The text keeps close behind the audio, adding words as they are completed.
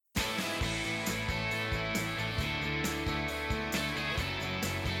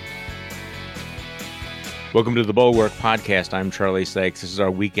Welcome to the Bulwark Podcast. I'm Charlie Sykes. This is our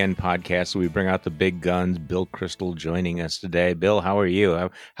weekend podcast, so we bring out the big guns. Bill Kristol joining us today. Bill, how are you?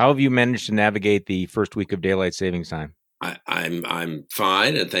 How have you managed to navigate the first week of daylight savings time? I'm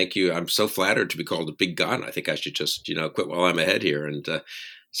fine, and thank you. I'm so flattered to be called a big gun. I think I should just quit while I'm ahead here and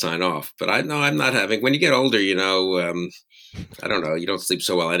sign off. But I know I'm not having. When you get older, I don't know. You don't sleep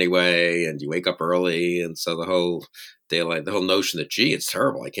so well anyway, and you wake up early, and so the whole daylight, the whole notion that it's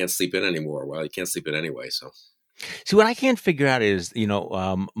terrible. I can't sleep in anymore. Well, you can't sleep in anyway. So, see, what I can't figure out is,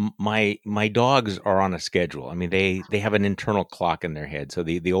 my dogs are on a schedule. I mean, they have an internal clock in their head. So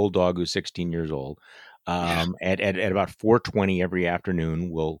the old dog who's 16 years old, at about 4:20 every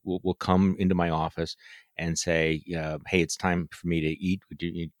afternoon, will come into my office and say, "Hey, it's time for me to eat. Could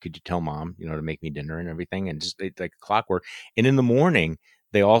you tell mom, to make me dinner and everything?" And just like clockwork. And in the morning,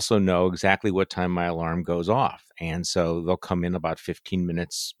 they also know exactly what time my alarm goes off, and so they'll come in about 15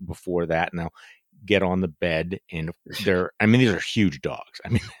 minutes before that, and they'll get on the bed, and these are huge dogs. I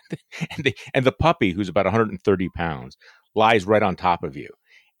mean, and the puppy, who's about 130 pounds, lies right on top of you.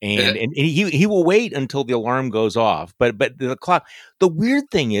 And he will wait until the alarm goes off. But the clock, the weird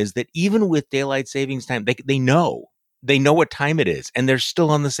thing is that even with daylight savings time, they know what time it is, and they're still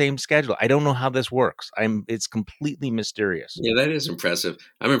on the same schedule. I don't know how this works. It's completely mysterious. Yeah, that is impressive.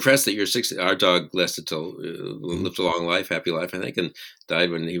 I'm impressed that you're 60. Our dog lasted till lived a long life, happy life, I think, and died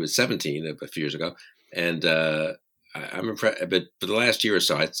when he was 17 a few years ago. And I'm impressed. But for the last year or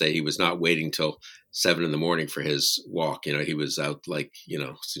so, I'd say he was not waiting till 7 a.m. for his walk. He was out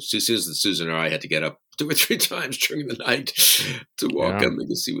Susan or I had to get up 2 or 3 times during the night to walk him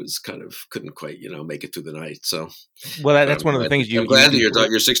because he was couldn't quite make it through the night. So, well, that's one of the things. I'm glad that your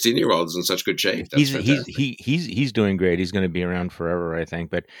 16-year-old is in such good shape. He's doing great. He's going to be around forever, I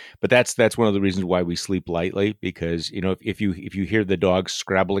think. But that's one of the reasons why we sleep lightly, because if you hear the dog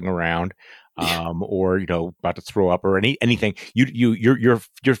scrabbling around, or about to throw up or anything, your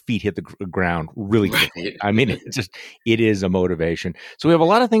feet hit the ground really quickly. Right. I mean, it is a motivation. So we have a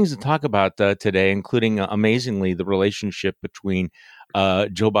lot of things to talk about today, including amazingly the relationship between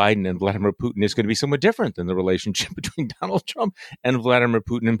Joe Biden and Vladimir Putin is going to be somewhat different than the relationship between Donald Trump and Vladimir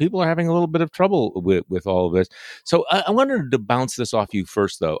Putin, and people are having a little bit of trouble with all of this. So I wanted to bounce this off you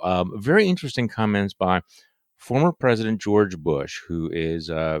first, though. Very interesting comments by former President George Bush, who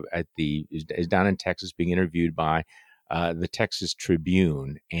is is down in Texas being interviewed by the Texas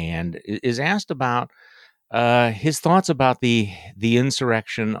Tribune, and is asked about his thoughts about the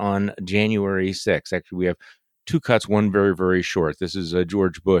insurrection on January 6th. Actually, we have 2 cuts, one very, very short. This is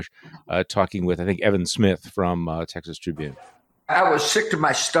George Bush talking with, I think, Evan Smith from Texas Tribune. I was sick to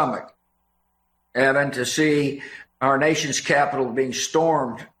my stomach, Evan, to see our nation's capital being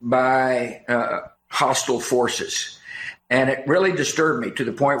stormed by hostile forces. And it really disturbed me to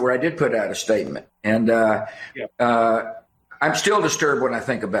the point where I did put out a statement. And I'm still disturbed when I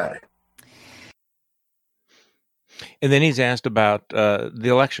think about it. And then he's asked about the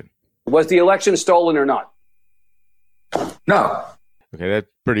election. Was the election stolen or not? No. Okay, that's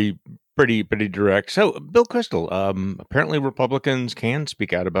pretty direct. So, Bill Kristol, apparently Republicans can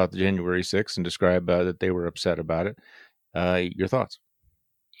speak out about the January 6th and describe that they were upset about it. Your thoughts?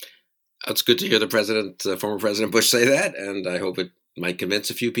 It's good to hear the former President Bush say that, and I hope it might convince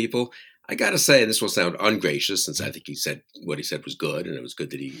a few people. I got to say, and this will sound ungracious, since I think he said what he said was good, and it was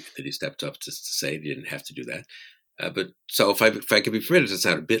good that he stepped up to say he didn't have to do that. But so if I could be permitted to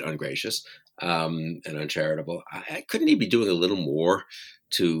sound a bit ungracious and uncharitable, couldn't he be doing a little more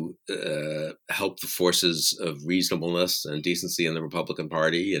to help the forces of reasonableness and decency in the Republican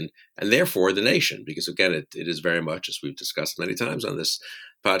Party and therefore the nation? Because again, it is very much, as we've discussed many times on this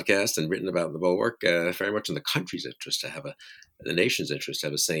podcast and written about in the Bulwark, very much in the country's interest to have the nation's interest to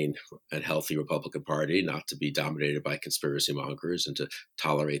have a sane and healthy Republican Party, not to be dominated by conspiracy mongers and to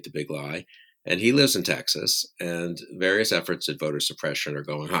tolerate the big lie. And he lives in Texas, and various efforts at voter suppression are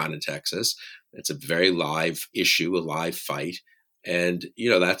going on in Texas. It's a very live issue, a live fight. And,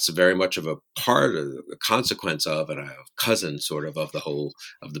 that's very much of a part of a consequence of and a cousin sort of the whole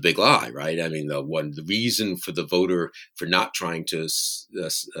of the big lie, right? I mean, the reason for the voter for not trying to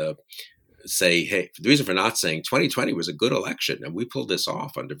say, hey, the reason for not saying 2020 was a good election and we pulled this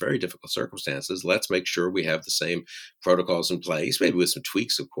off under very difficult circumstances. Let's make sure we have the same protocols in place, maybe with some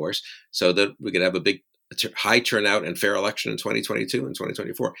tweaks, of course, so that we could have a big high turnout and fair election in 2022 and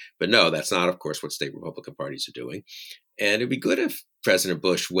 2024. But no, that's not, of course, what state Republican parties are doing. And it'd be good if President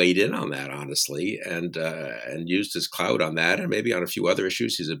Bush weighed in on that, honestly, and used his clout on that and maybe on a few other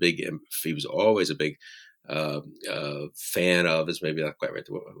issues. He was always a big fan of, is maybe not quite right,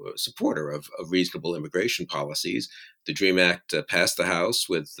 supporter of reasonable immigration policies. The DREAM Act passed the House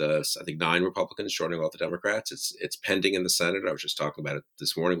with, I think, 9 Republicans joining all the Democrats. It's pending in the Senate. I was just talking about it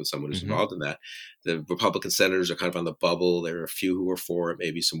this morning with someone who's involved in that. The Republican senators are kind of on the bubble. There are a few who are for it.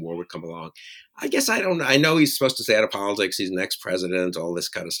 Maybe some more would come along. I guess I don't know. I know he's supposed to stay out of politics. He's an ex-president, all this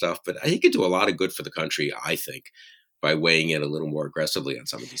kind of stuff. But he could do a lot of good for the country, I think, by weighing in a little more aggressively on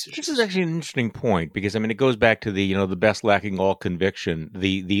some of these issues. This is actually an interesting point because, I mean, it goes back to the best lacking all conviction,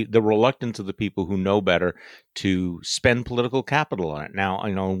 the reluctance of the people who know better to spend political capital on it. Now,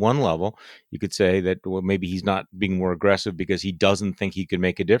 on one level, you could say that, well, maybe he's not being more aggressive because he doesn't think he can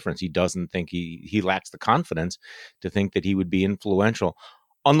make a difference. He doesn't think he lacks the confidence to think that he would be influential.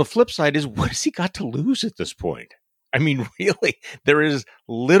 On the flip side is, what has he got to lose at this point? I mean, really, there is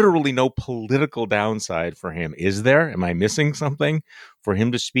literally no political downside for him. Is there? Am I missing something for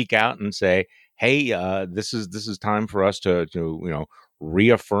him to speak out and say, hey, this is time for us to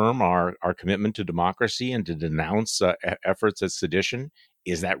reaffirm our commitment to democracy and to denounce efforts at sedition?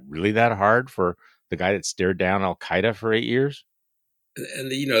 Is that really that hard for the guy that stared down Al-Qaeda for 8 years? And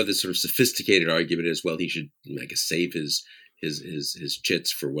the sort of sophisticated argument is, well, he should, I guess, save his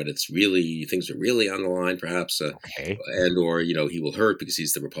chits for when things are really on the line, perhaps, and or he will hurt because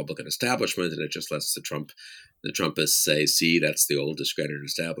he's the Republican establishment, and it just lets the Trumpists say, see, that's the old discredited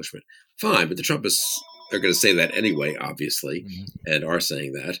establishment. Fine, but the Trumpists are going to say that anyway, obviously, and are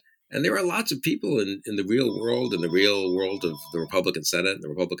saying that. And there are lots of people in the real world, of the Republican Senate and the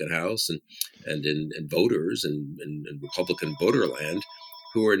Republican House, and in voters and Republican voterland,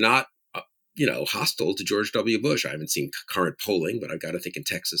 who are not hostile to George W. Bush. I haven't seen current polling, but I've got to think in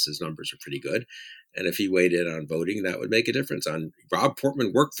Texas his numbers are pretty good. And if he weighed in on voting, that would make a difference. Rob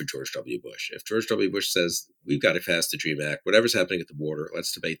Portman worked for George W. Bush. If George W. Bush says, we've got to pass the DREAM Act, whatever's happening at the border,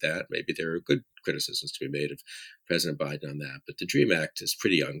 let's debate that. Maybe there are good criticisms to be made of President Biden on that. But the DREAM Act is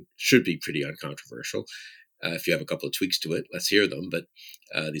should be pretty uncontroversial. If you have a couple of tweaks to it, let's hear them. But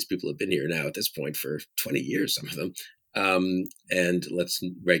these people have been here now at this point for 20 years, some of them. And let's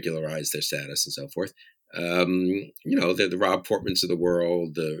regularize their status and so forth. They're the Rob Portmans of the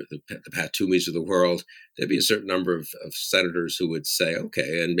world, the Pat Toomey's of the world. There'd be a certain number of senators who would say,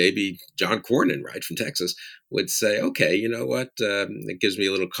 okay, and maybe John Cornyn, right, from Texas, would say, okay, you know what, it gives me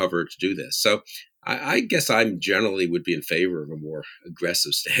a little cover to do this. So I guess I generally would be in favor of a more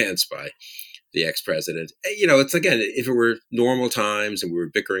aggressive stance by the ex-president. It's, again, if it were normal times and we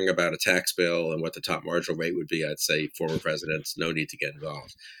were bickering about a tax bill and what the top marginal rate would be, I'd say former presidents, no need to get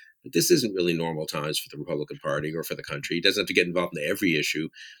involved. But this isn't really normal times for the Republican Party or for the country. He doesn't have to get involved in every issue,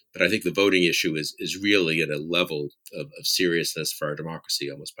 but I think the voting issue is really at a level of seriousness for our democracy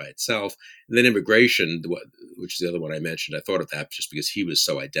almost by itself. And then immigration, which is the other one I mentioned, I thought of that just because he was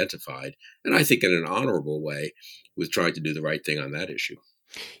so identified, and I think in an honorable way, with trying to do the right thing on that issue.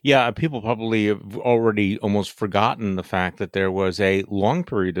 Yeah, people probably have already almost forgotten the fact that there was a long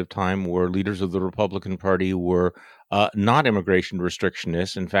period of time where leaders of the Republican Party were not immigration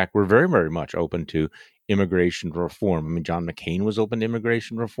restrictionists. In fact, we're very, very much open to immigration reform. I mean, John McCain was open to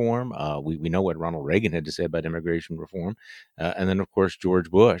immigration reform. We know what Ronald Reagan had to say about immigration reform. And then, of course, George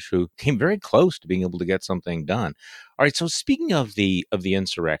Bush, who came very close to being able to get something done. All right, so speaking of the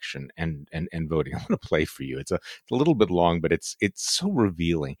insurrection and voting, I'm going to play for you. It's a little bit long, but it's so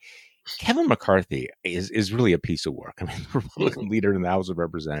revealing. Kevin McCarthy is really a piece of work. I mean, the Republican leader in the House of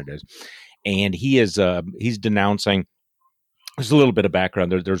Representatives, and he's denouncing. There's a little bit of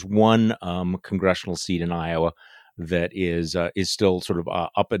background. There's one congressional seat in Iowa that is still sort of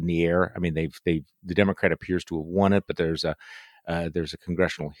up in the air. I mean, the Democrat appears to have won it, but there's a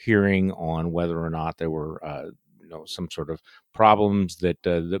congressional hearing on whether or not there were some sort of problems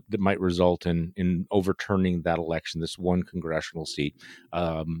that might result in overturning that election. This one congressional seat,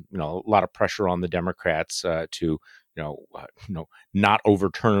 a lot of pressure on the Democrats to not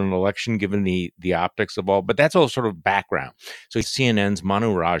overturn an election given the optics of all, but that's all sort of background. So CNN's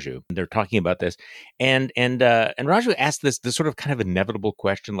Manu Raju, they're talking about this, and Raju asked this sort of kind of inevitable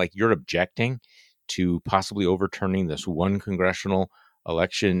question, like, you're objecting to possibly overturning this one congressional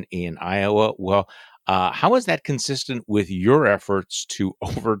election in Iowa. Well, how is that consistent with your efforts to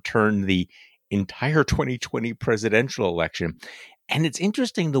overturn the entire 2020 presidential election? And it's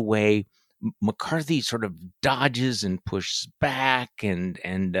interesting the way McCarthy sort of dodges and pushes back and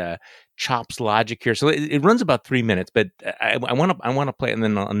chops logic here. So it runs about 3 minutes, but I want to play it. And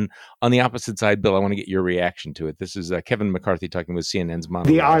then on the opposite side, Bill, I want to get your reaction to it. This is Kevin McCarthy talking with CNN's Manu.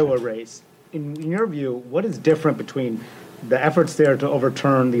 The Iowa race. In your view, what is different between the efforts there to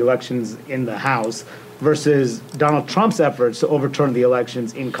overturn the elections in the House versus Donald Trump's efforts to overturn the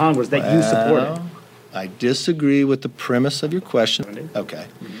elections in Congress that you supported? I disagree with the premise of your question. Okay.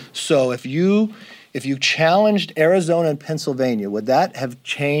 So if you challenged Arizona and Pennsylvania, would that have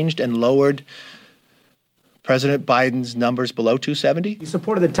changed and lowered President Biden's numbers below 270? You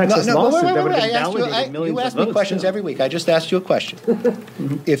supported the Texas lawsuit that would have invalidated millions of votes. You ask me questions every week. I just asked you a question.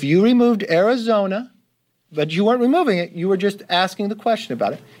 If you removed Arizona, but you weren't removing it, you were just asking the question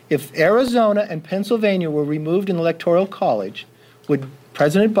about it. If Arizona and Pennsylvania were removed in the Electoral College, would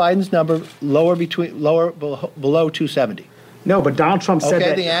President Biden's number lower below 270? No, but Donald Trump said Okay,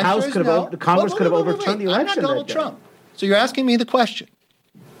 that the answer is no. Congress could have overturned the election. I'm not Donald Trump. So you're asking me the question.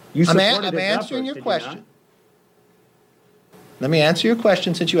 I'm answering your question. Let me answer your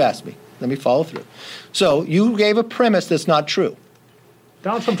question since you asked me. Let me follow through. So you gave a premise that's not true.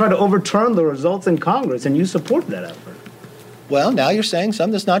 Donald Trump tried to overturn the results in Congress, and you supported that effort. Well, now you're saying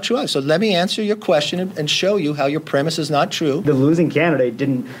something that's not true. So let me answer your question and show you how your premise is not true. The losing candidate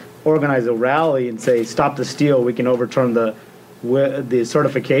didn't organize a rally and say, stop the steal, we can overturn the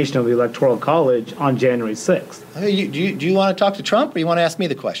certification of the Electoral College on January 6th. Do you want to talk to Trump, or you want to ask me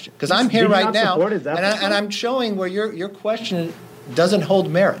the question? Because I'm here right now, and I'm showing where your question doesn't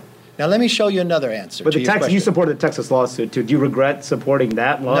hold merit. Now, let me show you another answer. But you supported the Texas lawsuit, too. Do you regret supporting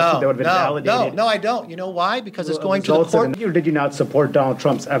that lawsuit that would have been validated? No, I don't. You know why? Because it's going to the court. Or did you not support Donald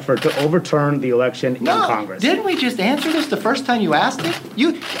Trump's effort to overturn the election in Congress? Didn't we just answer this the first time you asked it?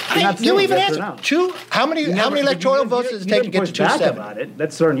 You even answered. How many electoral votes does it take to get to 270? About it.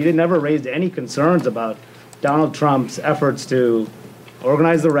 That's certain. You never raised any concerns about Donald Trump's efforts to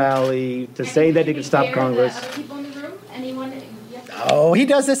organize the rally, to say that he could stop Congress. Other people in the room? Anyone? Oh, he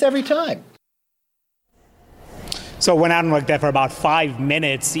does this every time. So went out like that for about 5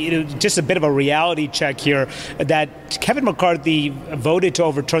 minutes. Just a bit of a reality check here that Kevin McCarthy voted to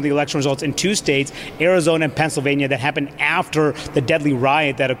overturn the election results in 2 states, Arizona and Pennsylvania, that happened after the deadly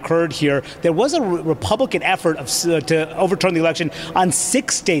riot that occurred here. There was a Republican effort to overturn the election on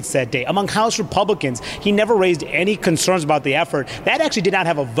 6 states that day among House Republicans. He never raised any concerns about the effort. That actually did not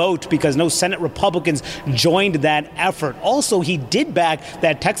have a vote because no Senate Republicans joined that effort. Also, he did back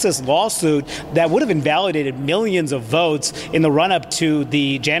that Texas lawsuit that would have invalidated millions of votes in the run-up to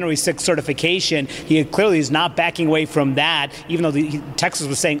the January 6th certification. He clearly is not backing away from that, even though Texas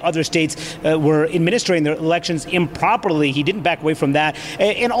was saying other states were administering their elections improperly. He didn't back away from that.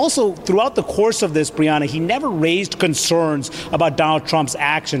 And also, throughout the course of this, Brianna, he never raised concerns about Donald Trump's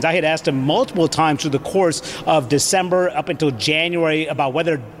actions. I had asked him multiple times through the course of December up until January about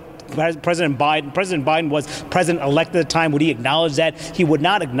whether President Biden was president-elect at the time. Would he acknowledge that? He would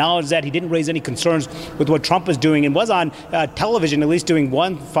not acknowledge that. He didn't raise any concerns with what Trump was doing and was on television, at least doing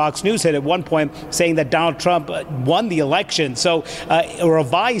one Fox News hit at one point, saying that Donald Trump won the election. So a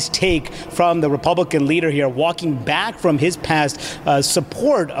revised take from the Republican leader here, walking back from his past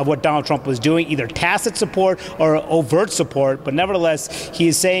support of what Donald Trump was doing, either tacit support or overt support. But nevertheless, he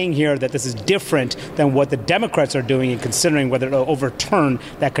is saying here that this is different than what the Democrats are doing in considering whether to overturn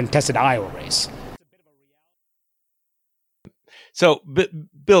that contested Iowa race. So,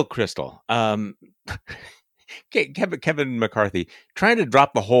 Bill Kristol, Kevin McCarthy trying to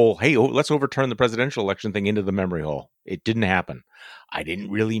drop the whole, hey, let's overturn the presidential election thing into the memory hole. It didn't happen. I didn't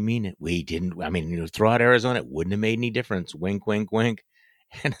really mean it. We didn't. I mean, throw out Arizona, it wouldn't have made any difference. Wink, wink, wink.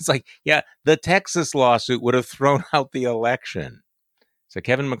 And it's like, yeah, the Texas lawsuit would have thrown out the election. So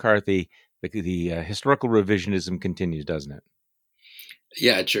Kevin McCarthy, the historical revisionism continues, doesn't it?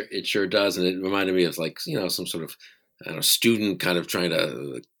 Yeah, it sure does, and it reminded me of some sort of student kind of trying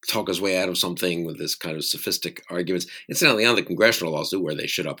to talk his way out of something with this kind of sophistic arguments. Incidentally, on the congressional lawsuit, where they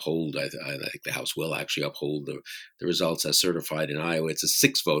should uphold, I think the House will actually uphold the results as certified in Iowa. It's a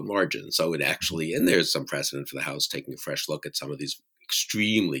 6-vote margin, so it actually, and there's some precedent for the House taking a fresh look at some of these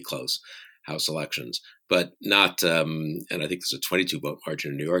extremely close House elections, but not, and I think there's a 22-vote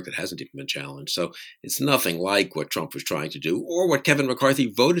margin in New York that hasn't even been challenged. So it's nothing like what Trump was trying to do or what Kevin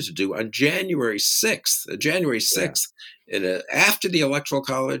McCarthy voted to do on January 6th. After the Electoral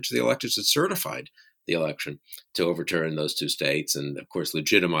College, the electors had certified the election to overturn those 2 states, and of course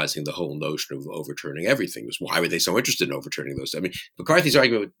legitimizing the whole notion of overturning everything. Was why were they so interested in overturning those? I mean, McCarthy's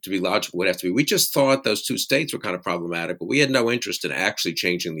argument, to be logical, would have to be, we just thought those 2 states were kind of problematic, but we had no interest in actually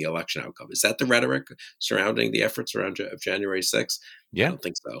changing the election outcome. Is that the rhetoric surrounding the efforts around January 6th? Yeah. I don't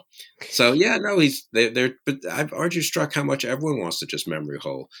think so. So yeah, no, but aren't you struck how much everyone wants to just memory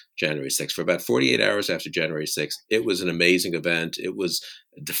hole January 6th? For about 48 hours after January 6th, it was an amazing event. It was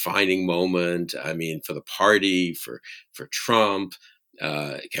a defining moment. I mean, for the party, for Trump,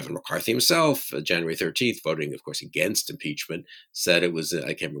 Kevin McCarthy himself, January 13th, voting, of course, against impeachment, said it was,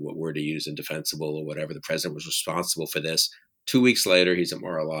 I can't remember what word he used, indefensible or whatever. The president was responsible for this. 2 weeks later, he's at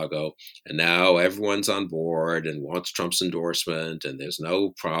Mar-a-Lago, and now everyone's on board and wants Trump's endorsement, and there's no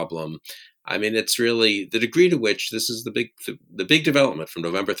problem. I mean, it's really the degree to which this is the big development from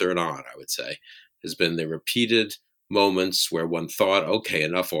November 3rd on, I would say, has been the repeated moments where one thought, okay,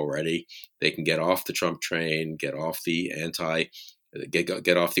 enough already. They can get off the Trump train, get off the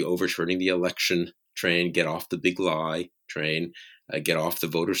get off the overturning the election train, get off the big lie train, get off the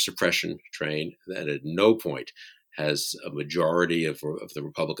voter suppression train. And at no point has a majority of the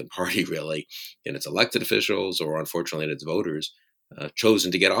Republican Party really in its elected officials or unfortunately in its voters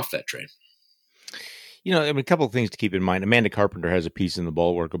chosen to get off that train. You know, I mean, a couple of things to keep in mind. Amanda Carpenter has a piece in the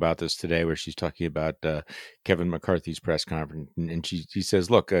Bulwark about this today where she's talking about Kevin McCarthy's press conference. And she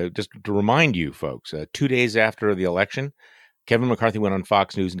says, look, just to remind you folks, 2 days after the election, Kevin McCarthy went on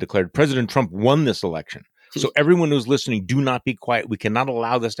Fox News and declared President Trump won this election. So everyone who's listening, do not be quiet. We cannot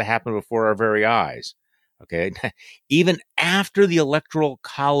allow this to happen before our very eyes. Okay. Even after the Electoral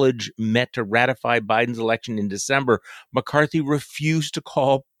College met to ratify Biden's election in December, McCarthy refused to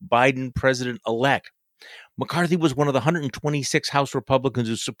call Biden president-elect. McCarthy was one of the 126 House Republicans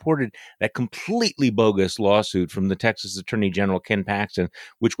who supported that completely bogus lawsuit from the Texas Attorney General Ken Paxton,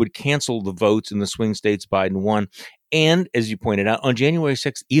 which would cancel the votes in the swing states Biden won. And as you pointed out, on January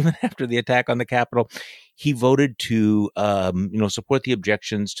 6th, even after the attack on the Capitol, he voted to support the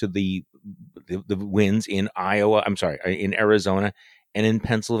objections to the wins in in Arizona and in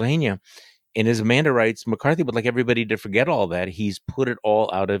Pennsylvania. And as Amanda writes, McCarthy would like everybody to forget all that. He's put it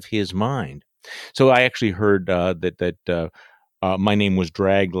all out of his mind. So I actually heard that my name was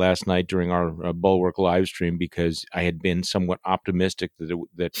dragged last night during our Bulwark live stream because I had been somewhat optimistic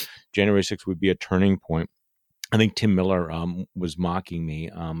that January 6th would be a turning point. I think Tim Miller was mocking me.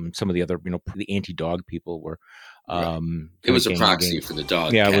 Some of the other, the anti-dog people were. It was a proxy for the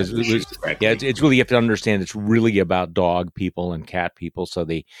dog. Yeah, it's really, you have to understand it's really about dog people and cat people. So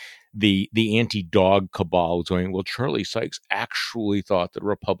the anti-dog cabal was going, well, Charlie Sykes actually thought that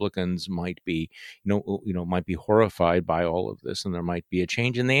Republicans might be, might be horrified by all of this and there might be a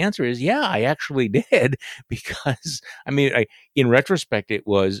change. And the answer is, yeah, I actually did, because in retrospect, it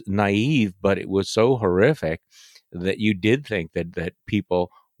was naive, but it was so horrific that you did think that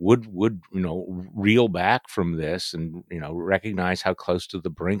people would reel back from this and recognize how close to the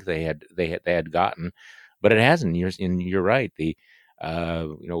brink they had gotten, but it hasn't. You're right. The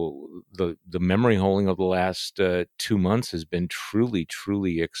memory holding of the last 2 months has been truly,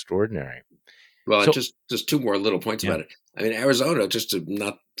 truly extraordinary. Well, just two more little points about it. I mean, Arizona, just to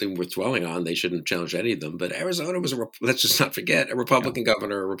not think worth dwelling on, they shouldn't challenge any of them, but Arizona was, let's just not forget, a Republican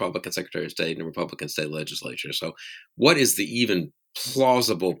governor, a Republican secretary of state, and a Republican state legislature. So what is the even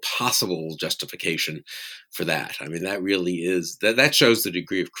plausible, possible justification for that? I mean, that really is, that shows the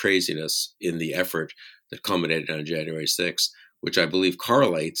degree of craziness in the effort that culminated on January 6th, which I believe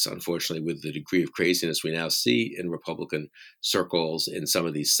correlates, unfortunately, with the degree of craziness we now see in Republican circles in some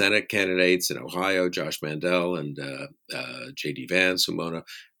of these Senate candidates in Ohio, Josh Mandel and J.D. Vance, who Mona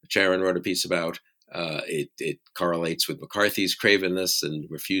Charen wrote a piece about. It correlates with McCarthy's cravenness and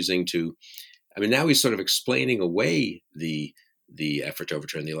refusing to. I mean, now he's sort of explaining away the effort to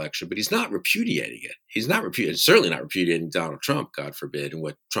overturn the election, but he's not repudiating it. He's not certainly not repudiating Donald Trump, God forbid, and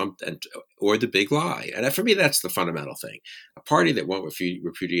what Trump or the big lie. And for me, that's the fundamental thing. A party that won't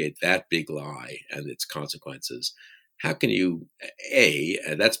repudiate that big lie and its consequences, how can you, A,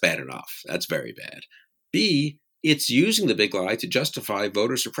 that's bad enough. That's very bad. B, it's using the big lie to justify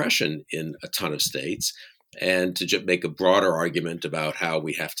voter suppression in a ton of states, and to make a broader argument about how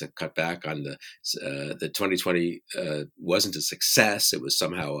we have to cut back on the 2020 wasn't a success. It was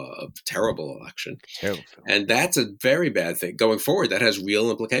somehow a terrible election. Terrible. And that's a very bad thing. Going forward, that has real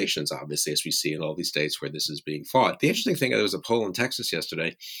implications, obviously, as we see in all these states where this is being fought. The interesting thing, there was a poll in Texas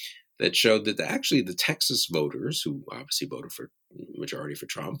yesterday that showed that actually the Texas voters, who obviously voted for majority for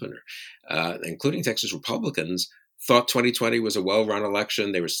Trump, and including Texas Republicans, thought 2020 was a well-run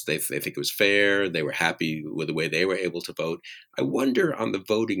election. They think it was fair. They were happy with the way they were able to vote. I wonder on the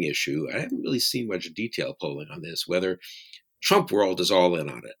voting issue, I haven't really seen much detailed polling on this, whether Trump world is all in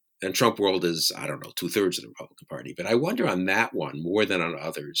on it. And Trump world is, 2/3 of the Republican Party. But I wonder on that one, more than on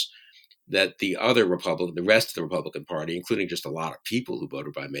others, that the rest of the Republican Party, including just a lot of people who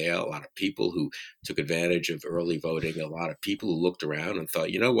voted by mail, a lot of people who took advantage of early voting, a lot of people who looked around and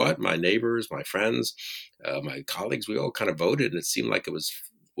thought, you know what, my neighbors, my friends, my colleagues, we all kind of voted, and it seemed like it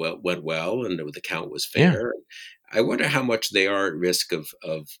went well, and the count was fair. Yeah. I wonder how much they are at risk of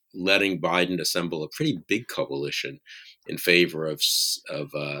letting Biden assemble a pretty big coalition in favor of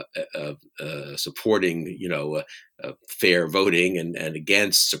supporting, fair voting and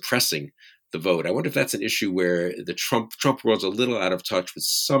against suppressing the vote. I wonder if that's an issue where the Trump world's a little out of touch with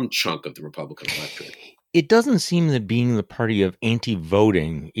some chunk of the Republican electorate. It doesn't seem that being the party of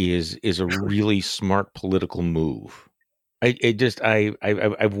anti-voting is a really smart political move.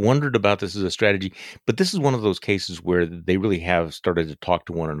 I've wondered about this as a strategy, but this is one of those cases where they really have started to talk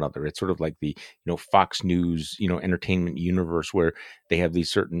to one another. It's sort of like the Fox News entertainment universe where they have these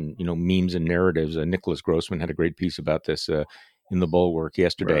certain memes and narratives. Nicholas Grossman had a great piece about this in the Bulwark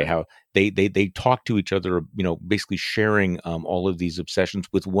yesterday. Right. How they talk to each other, basically sharing all of these obsessions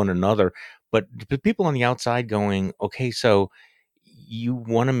with one another, but people on the outside going, okay, so you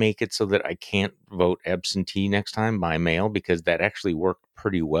want to make it so that I can't vote absentee next time by mail, because that actually worked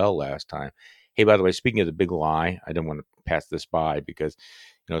pretty well last time. Hey, by the way, speaking of the big lie, I don't want to pass this by because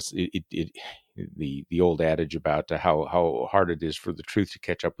the old adage about how hard it is for the truth to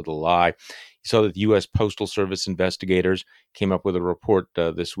catch up with a lie. You saw that the U.S. Postal Service investigators came up with a report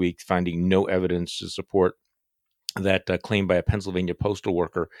this week finding no evidence to support that claim by a Pennsylvania postal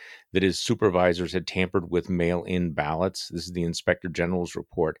worker that his supervisors had tampered with mail-in ballots. This is the Inspector General's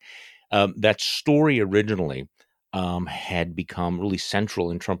report. That story originally had become really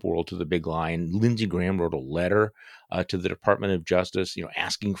central in Trump world to the big lie. And Lindsey Graham wrote a letter to the Department of Justice,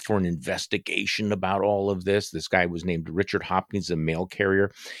 asking for an investigation about all of this. This guy was named Richard Hopkins, a mail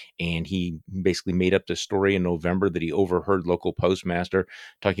carrier, and he basically made up the story in November that he overheard local postmaster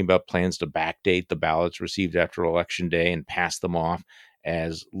talking about plans to backdate the ballots received after Election Day and pass them off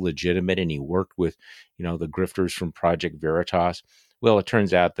as legitimate. And he worked with, the grifters from Project Veritas. Well, it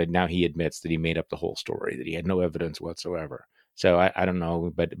turns out that now he admits that he made up the whole story, that he had no evidence whatsoever. So I don't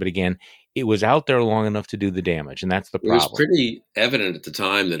know, but again, it was out there long enough to do the damage, and that's the problem. It was pretty evident at the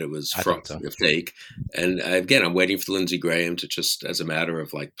time that it was fake. And again, I'm waiting for Lindsey Graham to just, as a matter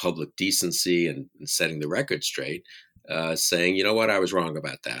of like public decency and setting the record straight, saying, you know what, I was wrong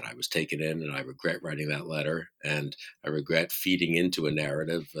about that. I was taken in and I regret writing that letter and I regret feeding into a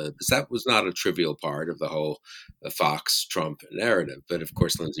narrative because that was not a trivial part of the whole Fox Trump narrative. But of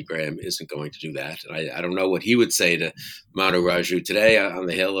course, Lindsey Graham isn't going to do that. And I don't know what he would say to Manu Raju today on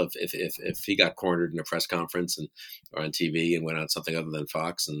the Hill if he got cornered in a press conference or on TV and went on something other than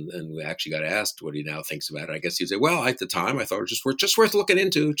Fox and we actually got asked what he now thinks about it. I guess he'd say, well, at the time I thought it was just worth looking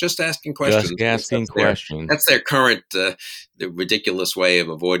into, just asking questions. That's their current the ridiculous way of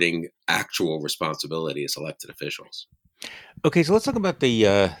avoiding actual responsibility as elected officials. Okay, so let's talk about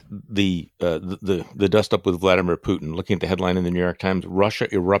the dust up with Vladimir Putin. Looking at the headline in the New York Times, Russia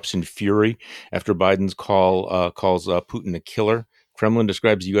erupts in fury after Biden's calls Putin a killer. Kremlin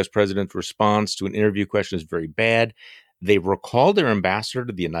describes the U.S. president's response to an interview question as very bad. They recalled their ambassador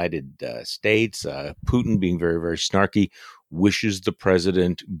to the United States. Putin, being very, very snarky, wishes the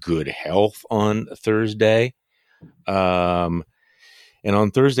president good health on Thursday. And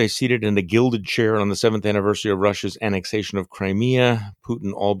on Thursday, seated in a gilded chair on the 7th anniversary of Russia's annexation of Crimea,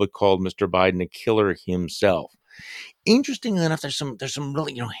 Putin all but called Mr. Biden a killer himself. Interestingly enough, there's some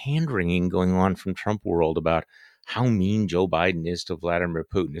really hand-wringing going on from Trump world about how mean Joe Biden is to Vladimir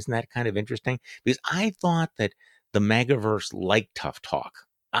Putin. Isn't that kind of interesting? Because I thought that the MAGAverse liked tough talk.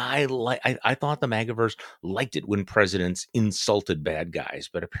 I thought the MAGAverse liked it when presidents insulted bad guys,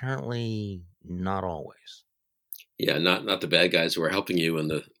 but apparently not always. Yeah, not the bad guys who are helping you in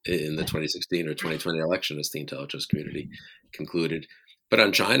the 2016 or 2020 election, as the intelligence community concluded. But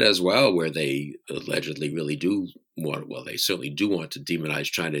on China as well, where they allegedly really do they certainly do want to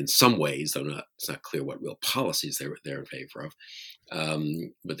demonize China in some ways, though it's not clear what real policies they're in favor of.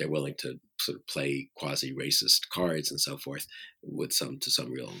 But they're willing to sort of play quasi-racist cards and so forth with some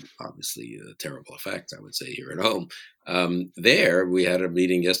real, obviously, terrible effect, I would say, here at home. There, we had a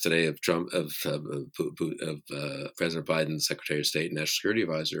meeting yesterday of President Biden's Secretary of State and National Security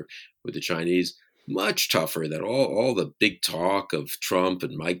Advisor with the Chinese. Much tougher than all the big talk of Trump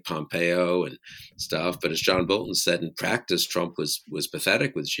and Mike Pompeo and stuff. But as John Bolton said, in practice, Trump was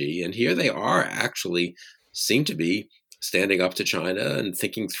pathetic with Xi. And here they are actually seem to be standing up to China and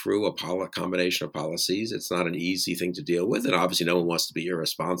thinking through a combination of policies. It's not an easy thing to deal with. And obviously no one wants to be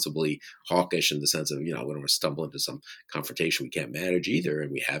irresponsibly hawkish in the sense of, we don't want to stumble into some confrontation we can't manage either.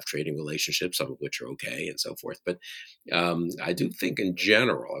 And we have trading relationships, some of which are okay and so forth. But I do think in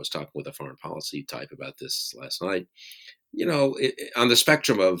general, I was talking with a foreign policy type about this last night, on the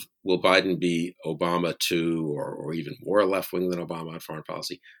spectrum of will Biden be Obama to, or even more left-wing than Obama on foreign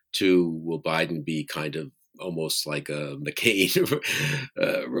policy, to will Biden be kind of almost like a McCain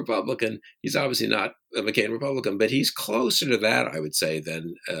Republican. He's obviously not a McCain Republican, but he's closer to that, I would say,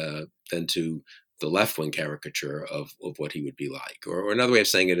 than to left-wing caricature of what he would be like. Or another way of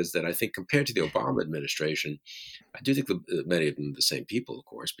saying it is that I think compared to the Obama administration, I do think many of them, the same people, of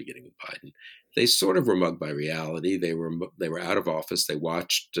course, beginning with Biden, they sort of were mugged by reality. They were out of office. They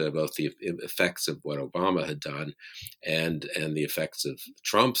watched both the effects of what Obama had done and the effects of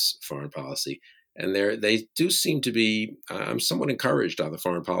Trump's foreign policy. And they do seem to be, I'm somewhat encouraged on the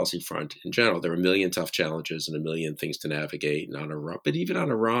foreign policy front in general. There are a million tough challenges and a million things to navigate. And on Iran, but even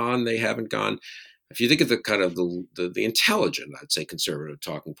on Iran, they haven't gone. If you think of the kind of the intelligent, I'd say conservative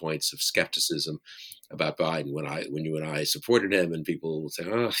talking points of skepticism about Biden, when you and I supported him, and people would say,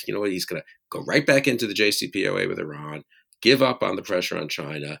 oh, you know what, he's going to go right back into the JCPOA with Iran, give up on the pressure on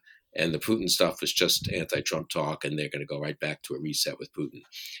China, and the Putin stuff was just anti-Trump talk, and they're going to go right back to a reset with Putin.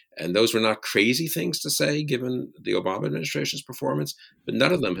 And those were not crazy things to say, given the Obama administration's performance, but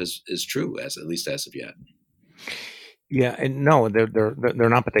none of them is true, at least as of yet. Yeah, and no, they're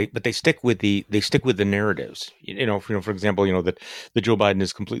not, but they stick with the narratives. For example, that Joe Biden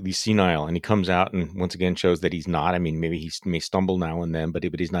is completely senile, and he comes out and once again shows that he's not. I mean, maybe he may stumble now and then, but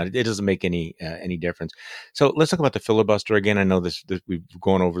he's not. It doesn't make any difference. So let's talk about the filibuster again. I know this we've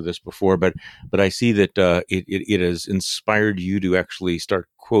gone over this before, but I see that it has inspired you to actually start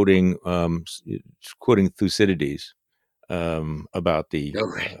quoting Thucydides about the. No,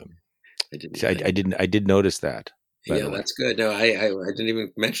 right. I did notice that. Yeah, that's good. No, I didn't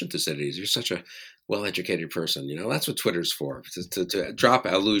even mention Thucydides. You're such a well-educated person. That's what Twitter's for, to drop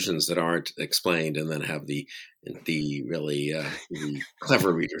allusions that aren't explained and then have the really the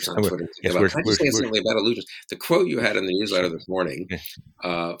clever readers on Twitter. I just say something about allusions. The quote you had in the newsletter this morning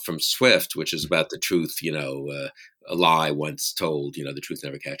from Swift, which is about the truth, a lie once told, the truth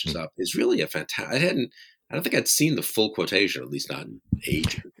never catches up, is really a fantastic. I don't think I'd seen the full quotation, at least not in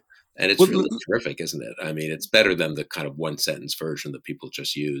ages. And it's really terrific, isn't it? I mean, it's better than the kind of one sentence version that people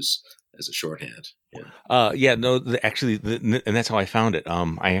just use as a shorthand. Actually, and that's how I found it.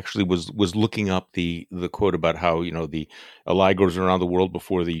 I actually was looking up the quote about how a lie goes around the world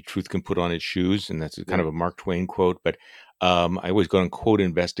before the truth can put on its shoes, and that's kind of a Mark Twain quote. But I always go on Quote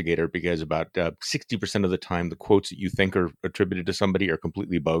Investigator because about 60% of the time the quotes that you think are attributed to somebody are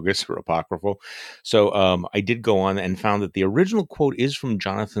completely bogus or apocryphal. So I did go on and found that the original quote is from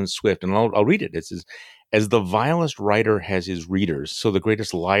Jonathan Swift, and I'll read it. It says, "As the vilest writer has his readers, so the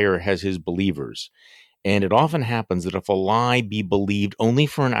greatest liar has his believers. And it often happens that if a lie be believed only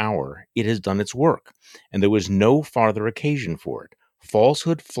for an hour, it has done its work, and there was no farther occasion for it.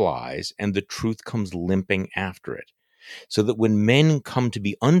 Falsehood flies, and the truth comes limping after it. So that when men come to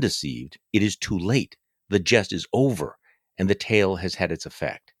be undeceived, it is too late. The jest is over, and the tale has had its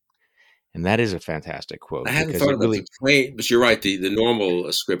effect." And that is a fantastic quote. I hadn't thought about the Twain, but you're right. The normal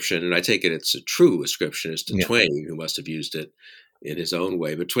ascription, and I take it it's a true ascription, is to Twain, who must have used it in his own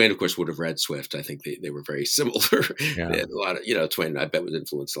way. But Twain, of course, would have read Swift. I think they were very similar. Yeah. They had a lot of, Twain, I bet, was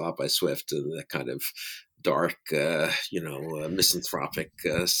influenced a lot by Swift and that kind of dark, misanthropic,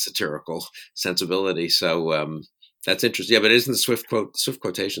 satirical sensibility. So that's interesting. Yeah, but isn't the Swift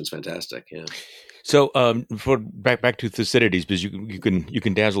quotation is fantastic? Yeah. So for back to Thucydides, because you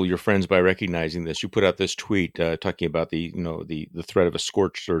can dazzle your friends by recognizing this. You put out this tweet talking about the threat of a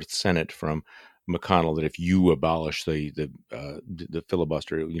scorched earth Senate from McConnell, that if you abolish the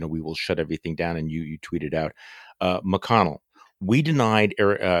filibuster, we will shut everything down. And you tweeted out, McConnell, we denied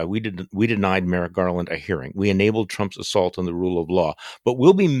Merrick Garland a hearing. We enabled Trump's assault on the rule of law. But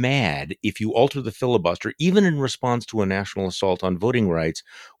we'll be mad if you alter the filibuster, even in response to a national assault on voting rights.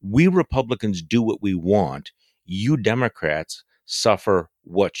 We Republicans do what we want. You Democrats suffer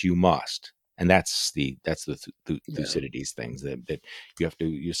what you must. And that's the Thucydides things that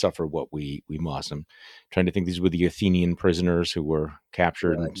you suffer what we must. I'm trying to think. These were the Athenian prisoners who were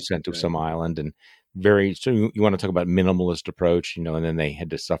captured and sent to some island, and so you want to talk about minimalist approach, and then they had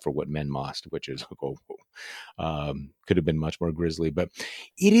to suffer what men must, which is could have been much more grisly. But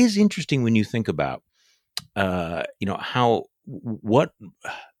it is interesting when you think about how what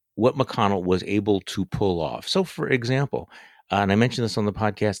McConnell was able to pull off. So, for example. And I mentioned this on the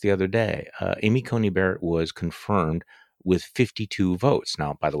podcast the other day. Amy Coney Barrett was confirmed with 52 votes.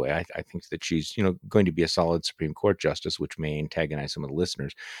 Now, by the way, I think that she's going to be a solid Supreme Court justice, which may antagonize some of the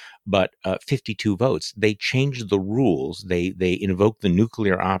listeners. But 52 votes. They changed the rules. They invoked the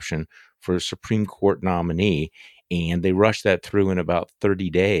nuclear option for a Supreme Court nominee, and they rushed that through in about 30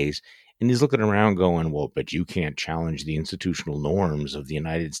 days. And he's looking around going, well, but you can't challenge the institutional norms of the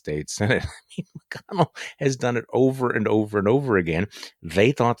United States Senate. I mean, McConnell has done it over and over and over again.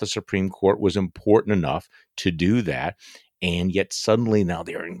 They thought the Supreme Court was important enough to do that. And yet suddenly now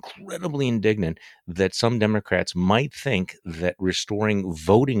they are incredibly indignant that some Democrats might think that restoring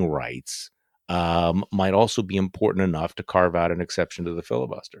voting rights might also be important enough to carve out an exception to the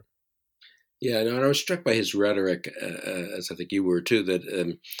filibuster. Yeah, no, and I was struck by his rhetoric, as I think you were too,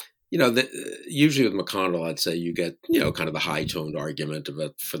 that usually with McConnell, I'd say you get, kind of the high-toned argument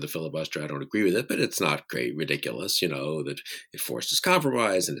about for the filibuster. I don't agree with it, but it's not great, ridiculous, that it forces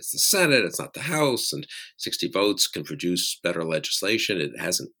compromise, and it's the Senate, it's not the House, and 60 votes can produce better legislation.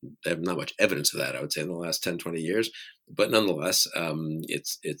 They have not much evidence of that, I would say, in the last 10, 20 years. But nonetheless,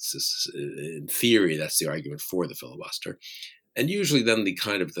 it's in theory, that's the argument for the filibuster. And usually then the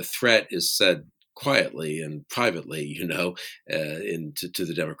threat is said quietly and privately, to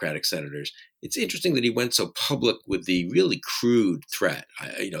the Democratic senators. It's interesting that he went so public with the really crude threat.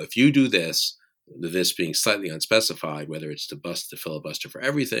 If you do this being slightly unspecified, whether it's to bust the filibuster for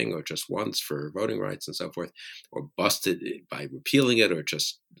everything or just once for voting rights and so forth, or bust it by repealing it or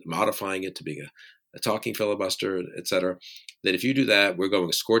just modifying it to being a talking filibuster, et cetera, that if you do that, we're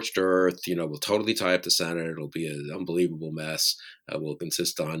going scorched earth, we'll totally tie up the Senate. It'll be an unbelievable mess. We'll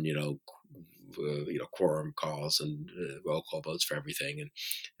insist on, quorum calls and roll call votes for everything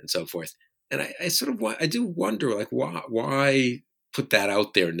and so forth. And I do wonder, like, why put that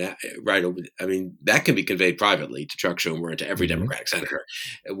out there now, right? I mean, that can be conveyed privately to Chuck Schumer and to every Democratic senator.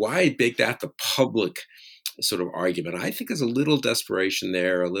 Why make that the public sort of argument? I think there's a little desperation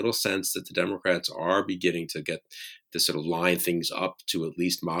there, a little sense that the Democrats are beginning to get to sort of line things up to at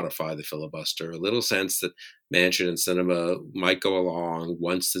least modify the filibuster, a little sense that Manchin and Sinema might go along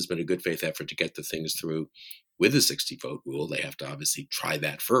once there's been a good faith effort to get the things through with the 60-vote rule. They have to obviously try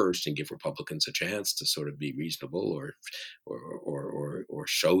that first and give Republicans a chance to sort of be reasonable or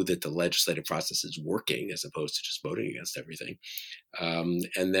show that the legislative process is working as opposed to just voting against everything.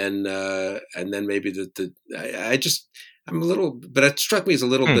 And then maybe I'm a little, but it struck me as a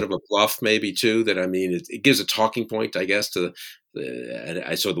little bit of a bluff, maybe too. That it gives a talking point, I guess, and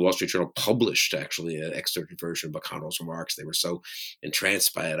I saw the Wall Street Journal published actually an excerpted version of McConnell's remarks. They were so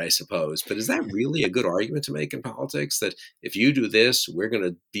entranced by it, I suppose. But is that really a good argument to make in politics? That if you do this, we're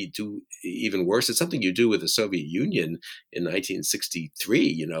going to do even worse? It's something you do with the Soviet Union in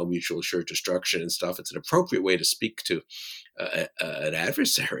 1963. Mutual assured destruction and stuff. It's an appropriate way to speak to an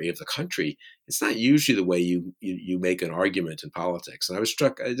adversary of the country. It's not usually the way you make an argument in politics. And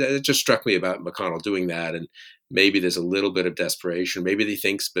it just struck me about McConnell doing that. And maybe there's a little bit of desperation. Maybe he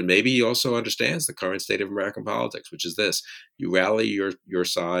thinks, but maybe he also understands the current state of American politics, which is this: you rally your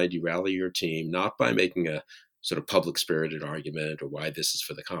side, you rally your team, not by making a sort of public spirited argument or why this is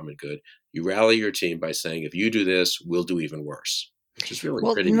for the common good. You rally your team by saying, if you do this, we'll do even worse. Which is really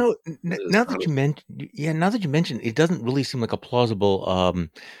pretty. Now that you mentioned, it doesn't really seem like a plausible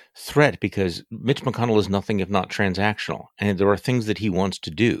threat, because Mitch McConnell is nothing if not transactional, and there are things that he wants to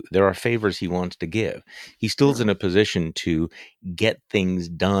do. There are favors he wants to give. He still is in a position to get things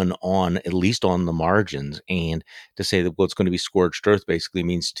done at least on the margins, and to say that it's going to be scorched earth basically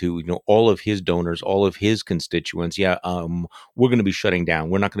means to all of his donors, all of his constituents. We're going to be shutting down.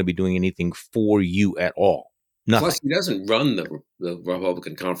 We're not going to be doing anything for you at all. Nothing. Plus, he doesn't run the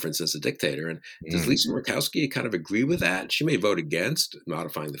Republican conference as a dictator. And does Lisa Murkowski kind of agree with that? She may vote against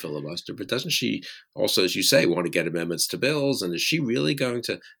modifying the filibuster, but doesn't she also, as you say, want to get amendments to bills? And is she really going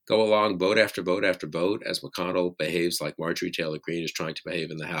to go along vote after vote after vote as McConnell behaves like Marjorie Taylor Greene is trying to behave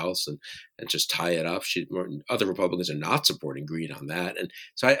in the House and just tie it up? Other Republicans are not supporting Greene on that. And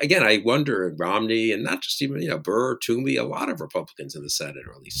so, I wonder, Romney, and not just even, Burr, Toomey, a lot of Republicans in the Senate,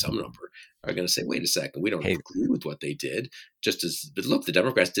 or at least some number, are going to say, wait a second, we don't agree with what they did. But look, the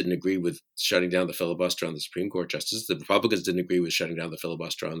Democrats didn't agree with shutting down the filibuster on the Supreme Court justices. The Republicans didn't agree with shutting down the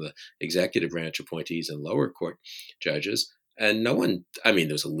filibuster on the executive branch appointees and lower court judges. And no one, there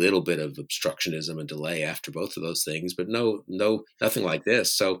was a little bit of obstructionism and delay after both of those things, but nothing like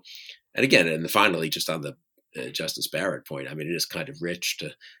this. So, and finally, just on the Justice Barrett point, it is kind of rich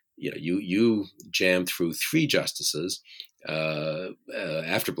to, you jam through 3 justices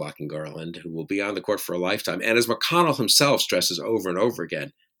after blocking Garland, who will be on the court for a lifetime. And as McConnell himself stresses over and over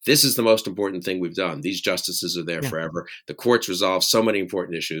again, this is the most important thing we've done. These justices are there forever. The courts resolve so many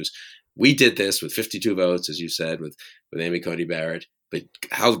important issues. We did this with 52 votes, as you said, with Amy Coney Barrett. But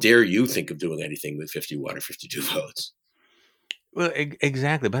how dare you think of doing anything with 51 or 52 votes? Well,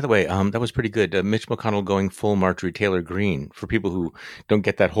 exactly. By the way, that was pretty good. Mitch McConnell going full Marjorie Taylor Greene. For people who don't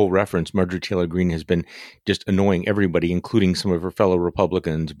get that whole reference, Marjorie Taylor Greene has been just annoying everybody, including some of her fellow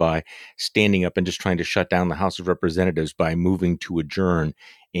Republicans, by standing up and just trying to shut down the House of Representatives by moving to adjourn.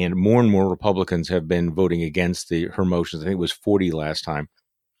 And more Republicans have been voting against her motions. I think it was 40 last time.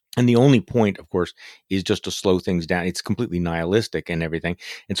 And the only point, of course, is just to slow things down. It's completely nihilistic and everything.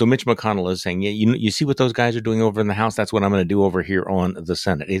 And so Mitch McConnell is saying, yeah, you see what those guys are doing over in the House? That's what I'm going to do over here on the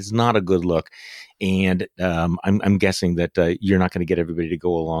Senate. It's not a good look. And I'm guessing that you're not going to get everybody to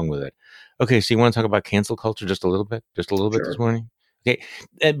go along with it. Okay, so you want to talk about cancel culture just a little bit? Just a little bit this morning? Okay,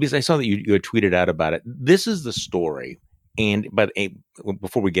 because I saw that you had tweeted out about it. This is the story. But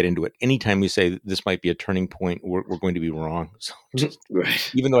before we get into it, anytime we say this might be a turning point, we're going to be wrong. So just,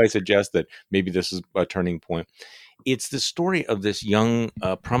 right. even though I suggest that maybe this is a turning point, it's the story of this young,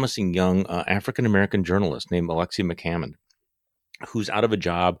 promising young African-American journalist named Alexi McCammon, who's out of a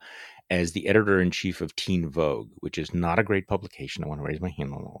job as the editor-in-chief of Teen Vogue, which is not a great publication. I want to raise my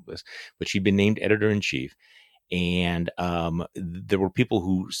hand on all of this. But she'd been named editor-in-chief. And there were people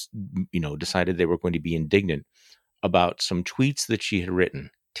who, decided they were going to be indignant about some tweets that she had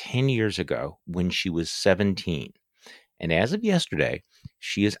written 10 years ago when she was 17. And as of yesterday,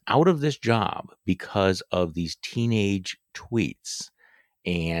 she is out of this job because of these teenage tweets.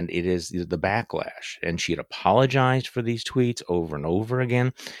 And it is the backlash. And she had apologized for these tweets over and over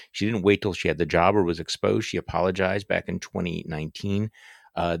again. She didn't wait till she had the job or was exposed. She apologized back in 2019.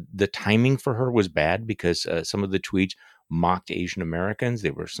 The timing for her was bad because some of the tweets mocked Asian Americans.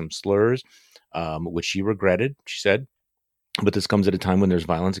 There were some slurs, which she regretted, she said. But this comes at a time when there's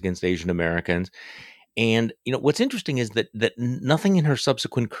violence against Asian Americans. And, what's interesting is that nothing in her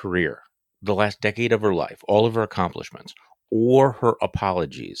subsequent career, the last decade of her life, all of her accomplishments, or her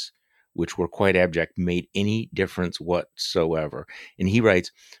apologies, which were quite abject, made any difference whatsoever. And he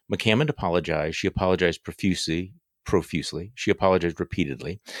writes, McCammon apologized. She apologized profusely. She apologized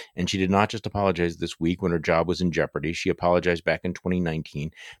repeatedly. And she did not just apologize this week when her job was in jeopardy. She apologized back in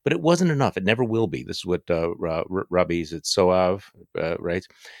 2019. But it wasn't enough. It never will be. This is what Rabbi Zitsoav writes.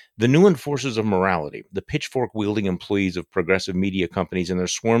 The new enforcers of morality, the pitchfork-wielding employees of progressive media companies and their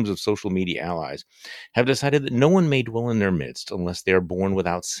swarms of social media allies, have decided that no one may dwell in their midst unless they are born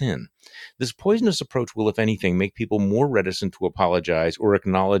without sin. This poisonous approach will, if anything, make people more reticent to apologize or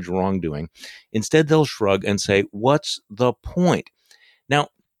acknowledge wrongdoing. Instead, they'll shrug and say, "What's the point?" Now,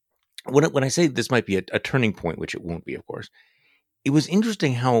 when I say this might be a turning point, which it won't be, of course, it was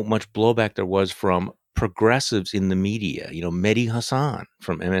interesting how much blowback there was from progressives in the media. Mehdi Hassan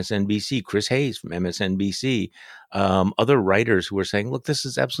from MSNBC, Chris Hayes from MSNBC, other writers who were saying, look, this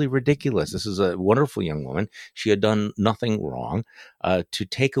is absolutely ridiculous. This is a wonderful young woman. She had done nothing wrong. To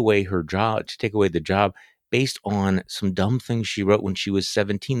take away her job, to take away the job based on some dumb things she wrote when she was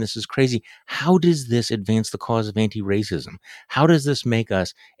 17. This is crazy. How does this advance the cause of anti-racism? How does this make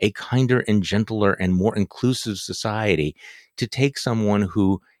us a kinder and gentler and more inclusive society to take someone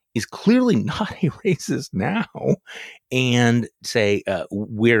who is clearly not a racist now and say,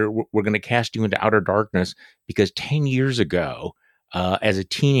 we're going to cast you into outer darkness because 10 years ago, as a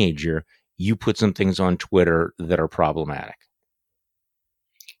teenager, you put some things on Twitter that are problematic?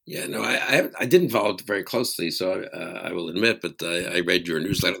 Yeah, no, I didn't follow it very closely, so I will admit, but I read your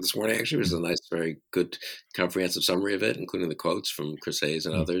newsletter this morning. Actually, it was a nice, very good, comprehensive summary of it, including the quotes from Chris Hayes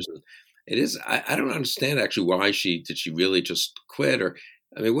and others. And it is, I don't understand actually why did she really just quit? Or,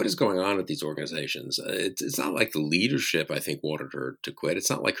 I mean, what is going on at these organizations? It's not like the leadership, I think, wanted her to quit. It's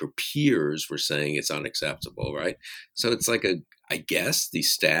not like her peers were saying it's unacceptable, right? So it's like I guess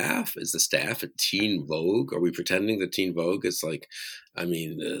is the staff at Teen Vogue? Are we pretending that Teen Vogue is like,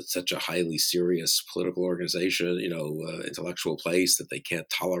 such a highly serious political organization, intellectual place that they can't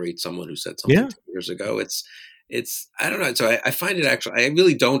tolerate someone who said something 10 years ago? It's I don't know. So I find it actually, I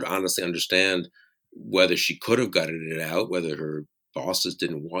really don't honestly understand whether she could have gutted it out, whether her bosses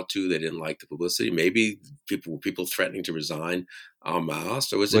didn't want to, they didn't like the publicity. Maybe people threatening to resign en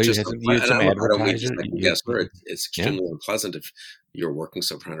masse, or was it just? I don't mean to second guess her. It's extremely unpleasant if you're working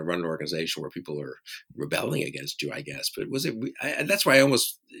trying to run an organization where people are rebelling against you, I guess. But was it? That's why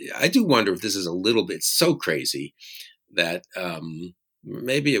I do wonder if this is a little bit so crazy that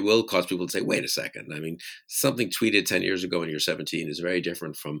maybe it will cause people to say, wait a second. I mean, something tweeted 10 years ago when you're 17 is very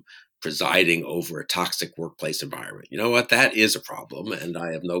different from presiding over a toxic workplace environment. You know what? That is a problem. And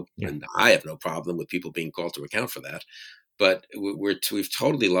I have no problem with people being called to account for that. But we've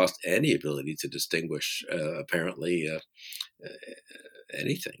totally lost any ability to distinguish, apparently,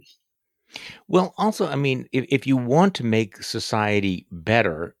 anything. Well, also, I mean, if you want to make society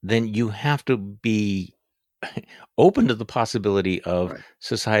better, then you have to be open to the possibility of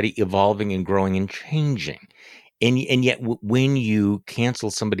society evolving and growing and changing. And yet when you cancel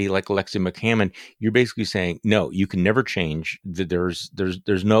somebody like Alexi McCammon, you're basically saying, no, you can never change. There's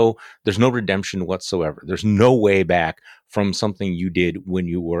no redemption whatsoever. There's no way back from something you did when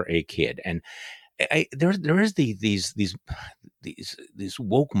you were a kid. And there is these these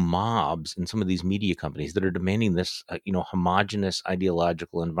woke mobs in some of these media companies that are demanding this homogenous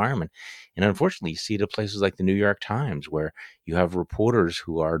ideological environment. And unfortunately, you see it at places like the New York Times, where you have reporters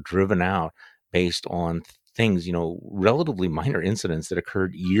who are driven out based on things, relatively minor incidents that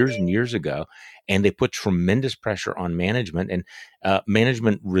occurred years and years ago, and they put tremendous pressure on management, and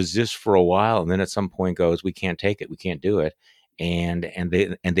management resists for a while, and then at some point goes, we can't take it, we can't do it, and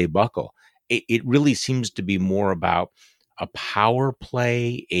they buckle. It really seems to be more about a power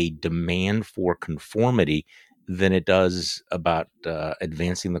play, a demand for conformity, than it does about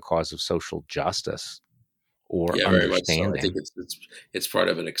advancing the cause of social justice or Yeah, very much so. I think understanding. it's part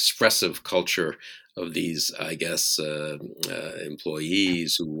of an expressive culture of these, I guess,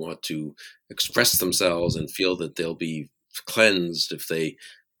 employees who want to express themselves and feel that they'll be cleansed if they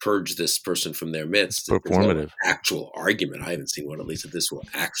purge this person from their It's midst. There's no performative. actual argument. I haven't seen one, at least, that this will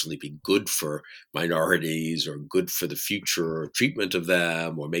actually be good for minorities or good for the future treatment of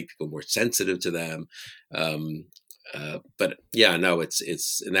them or make people more sensitive to them. But yeah, no, it's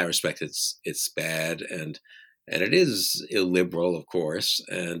in that respect, it's bad, and it is illiberal, of course.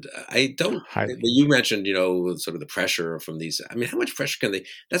 And I don't. Highly. You mentioned, sort of the pressure from these. I mean, how much pressure can they?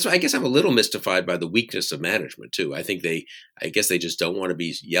 That's why I guess I'm a little mystified by the weakness of management too. I guess they just don't want to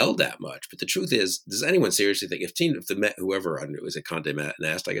be yelled at much. But the truth is, does anyone seriously think whoever, I don't know, was it Condé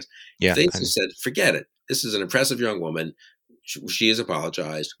Nast? I guess Yeah, if they kind of. just said, forget it. This is an impressive young woman. She has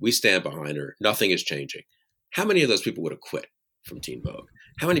apologized. We stand behind her. Nothing is changing. How many of those people would have quit from Teen Vogue?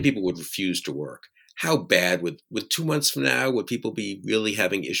 How many people would refuse to work? How bad would 2 months from now would people be really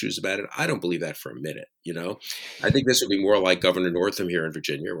having issues about it? I don't believe that for a minute. I think this would be more like Governor Northam here in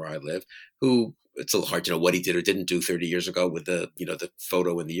Virginia, where I live, who it's a little hard to know what he did or didn't do 30 years ago with the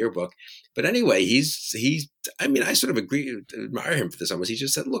photo in the yearbook. But anyway, I mean, I sort of admire him for this almost. He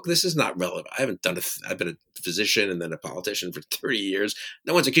just said, look, this is not relevant. I haven't I've been a physician and then a politician for 30 years.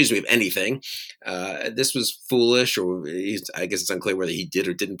 No one's accused me of anything. This was foolish, or I guess it's unclear whether he did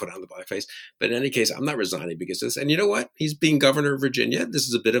or didn't put on the blackface. But in any case, I'm not resigning because of this. And you know what? He's being governor of Virginia. This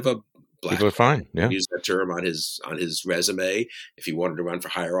is a bit of a black. People are fine. Yeah. Use that term on his resume. If he wanted to run for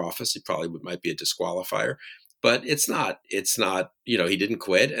higher office, it probably might be a disqualifier. But it's not. He didn't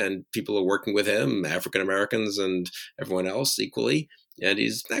quit, and people are working with him, African Americans and everyone else equally. And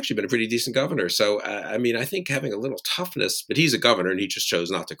he's actually been a pretty decent governor. So, I mean, I think having a little toughness, but he's a governor and he just chose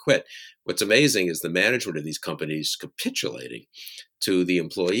not to quit. What's amazing is the management of these companies capitulating to the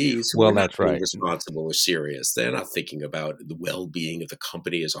employees who are not that's being right. responsible or serious. They're not thinking about the well-being of the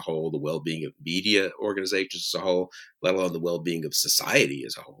company as a whole, the well-being of media organizations as a whole, let alone the well-being of society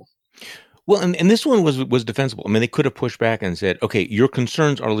as a whole. Well, and this one was defensible. I mean, they could have pushed back and said, okay, your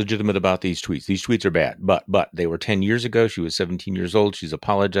concerns are legitimate about these tweets. These tweets are bad, but they were 10 years ago. She was 17 years old. She's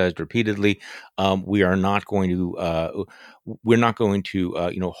apologized repeatedly. We're not going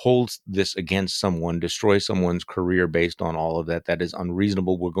to hold this against someone, destroy someone's career based on all of that. That is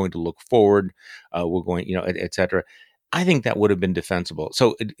unreasonable. We're going to look forward. We're going, et cetera. I think that would have been defensible.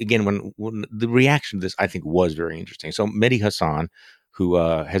 So again, when the reaction to this, I think, was very interesting. So Mehdi Hasan, who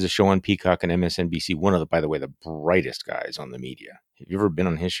has a show on Peacock and MSNBC, one of the, by the way, the brightest guys on the media. Have you ever been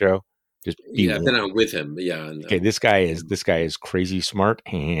on his show? Just be I've been out with him. Yeah. Okay, this guy is crazy smart,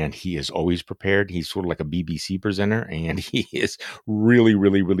 and he is always prepared. He's sort of like a BBC presenter, and he is really,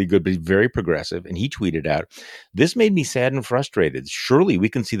 really, really good, but he's very progressive. And he tweeted out, "This made me sad and frustrated. Surely we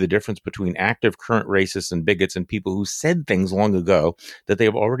can see the difference between active current racists and bigots and people who said things long ago that they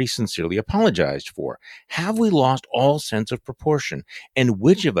have already sincerely apologized for. Have we lost all sense of proportion? And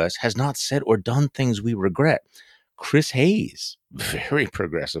which of us has not said or done things we regret?" Chris Hayes, very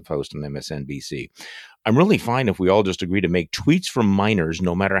progressive host on MSNBC. "I'm really fine if we all just agree to make tweets from minors,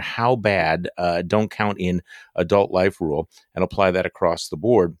 no matter how bad, don't count in adult life rule, and apply that across the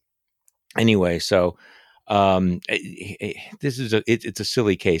board." Anyway, so this is it's a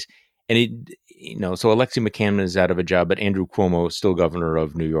silly case. And so Alexi McCammon is out of a job, but Andrew Cuomo is still governor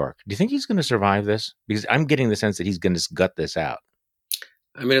of New York. Do you think he's going to survive this? Because I'm getting the sense that he's going to gut this out.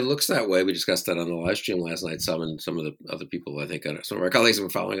 I mean, it looks that way. We discussed that on the live stream last night. Some of the other people, I think, some of our colleagues have been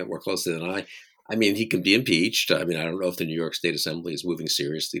following it more closely than I. I mean, he can be impeached. I mean, I don't know if the New York State Assembly is moving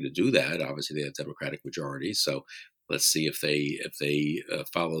seriously to do that. Obviously, they have Democratic majorities, so let's see if they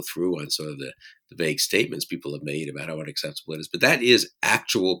follow through on sort of the vague statements people have made about how unacceptable it is. But that is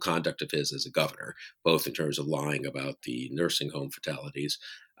actual conduct of his as a governor, both in terms of lying about the nursing home fatalities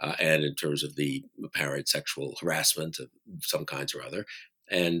and in terms of the apparent sexual harassment of some kinds or other.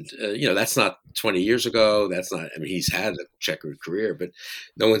 And, that's not 20 years ago. That's not, I mean, he's had a checkered career, but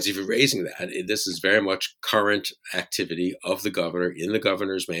no one's even raising that. This is very much current activity of the governor in the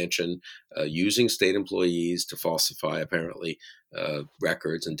governor's mansion, using state employees to falsify, apparently,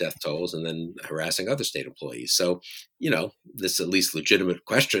 records and death tolls, and then harassing other state employees. So, this at least legitimate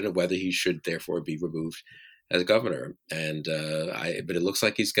question of whether he should therefore be removed as governor. And but it looks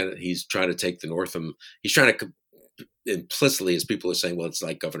like he's trying to take the Northam. He's trying to implicitly, as people are saying, well, it's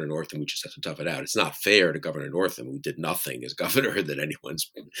like Governor Northam, we just have to tough it out. It's not fair to Governor Northam, who did nothing as governor that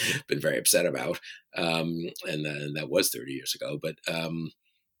anyone's been very upset about, and that was 30 years ago. But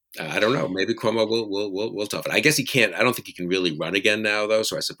I don't know. Maybe Cuomo will tough it. I guess he can't. I don't think he can really run again now, though.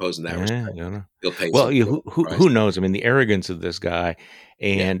 So I suppose in that respect, he'll pay. Well, who knows? I mean, the arrogance of this guy,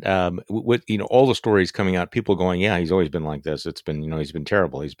 and with all the stories coming out, people going, yeah, he's always been like this. It's been he's been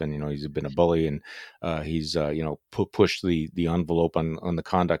terrible. He's been he's been a bully, and he's pushed the envelope on the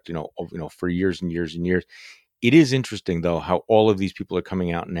conduct for years and years and years. It is interesting though how all of these people are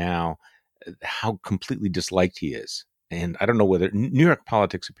coming out now, how completely disliked he is. And I don't know whether New York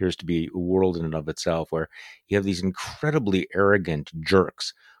politics appears to be a world in and of itself, where you have these incredibly arrogant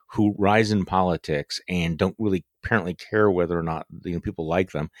jerks who rise in politics and don't really apparently care whether or not people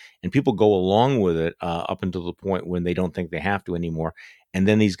like them, and people go along with it up until the point when they don't think they have to anymore. And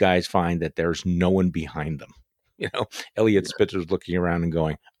then these guys find that there's no one behind them. Elliot Spitzer's looking around and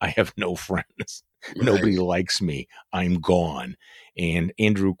going, I have no friends. Right. Nobody likes me. I'm gone. And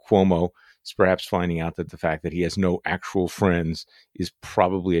Andrew Cuomo is perhaps finding out that the fact that he has no actual friends is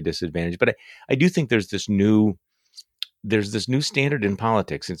probably a disadvantage. But I do think there's this new standard in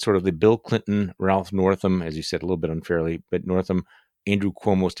politics. It's sort of the Bill Clinton, Ralph Northam, as you said, a little bit unfairly, but Northam, Andrew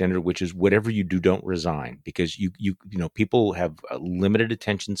Cuomo standard, which is whatever you do, don't resign, because you people have limited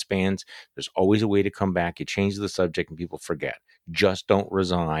attention spans. There's always a way to come back. You change the subject and people forget. Just don't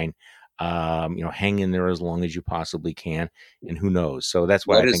resign. Hang in there as long as you possibly can, and who knows? So that's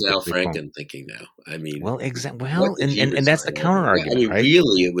why what I is think Al Franken thinking now? I mean, and that's the counter argument. I mean, right?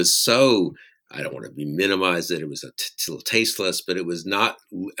 Really, it was so. I don't want to minimize it. It was a little tasteless, but it was not.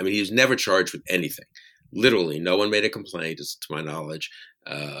 I mean, he was never charged with anything. Literally, no one made a complaint, to my knowledge,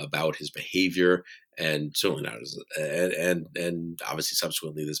 about his behavior, and certainly not as and obviously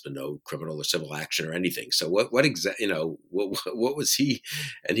subsequently there's been no criminal or civil action or anything. So what what was he?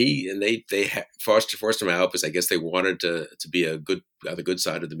 And they forced him out because I guess they wanted to be on the good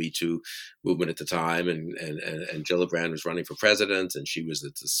side of the Me Too movement at the time, and Gillibrand was running for president, and she was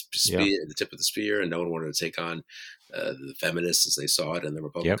at the tip of the spear, and no one wanted to take on the feminists as they saw it in the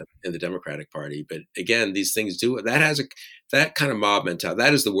Republican in the Democratic Party. But again, these things that kind of mob mentality.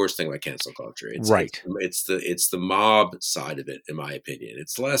 That is the worst thing about cancel culture. It's the mob side of it, in my opinion.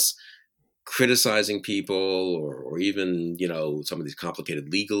 It's less criticizing people or even some of these complicated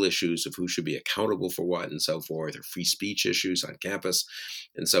legal issues of who should be accountable for what and so forth, or free speech issues on campus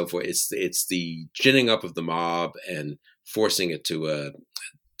and so forth. It's the ginning up of the mob and forcing it to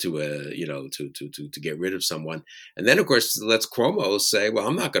get rid of someone. And then, of course, lets Cuomo say, well,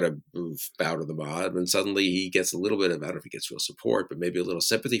 I'm not going to bow to the mob. And suddenly he gets a little bit of, I don't know if he gets real support, but maybe a little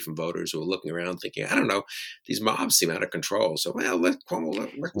sympathy from voters who are looking around thinking, I don't know, these mobs seem out of control. So, let Cuomo,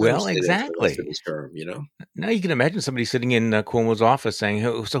 let exactly. the rest of his term, Now you can imagine somebody sitting in Cuomo's office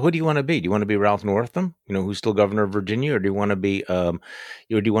saying, so who do you want to be? Do you want to be Ralph Northam, who's still governor of Virginia? Or do you want to be, Al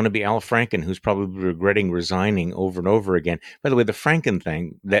Franken, who's probably regretting resigning over and over again? By the way, the Franken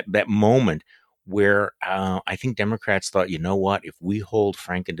thing, that moment where I think Democrats thought, you know what, if we hold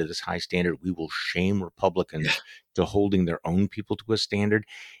Franken to this high standard, we will shame Republicans to holding their own people to a standard.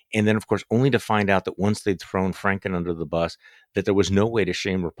 And then, of course, only to find out that once they'd thrown Franken under the bus, that there was no way to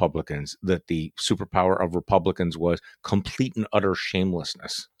shame Republicans, that the superpower of Republicans was complete and utter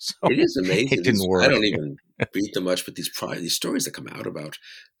shamelessness. So it is amazing. It didn't work. I don't even beat them much, but these stories that come out about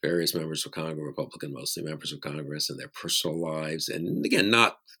various members of Congress, Republican, mostly members of Congress, and their personal lives. And again,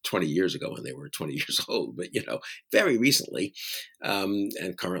 not 20 years ago when they were 20 years old, but, very recently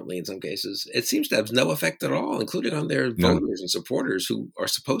and currently in some cases, it seems to have no effect at all, including on their voters and supporters who are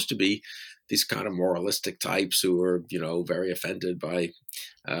supposed to be these kind of moralistic types who are, very offended by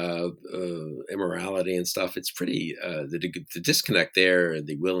immorality and stuff. It's pretty the disconnect there, and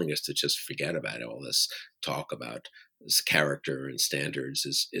the willingness to just forget about all this talk about this character and standards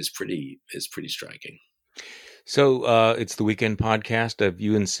is pretty striking. So it's the weekend podcast. Have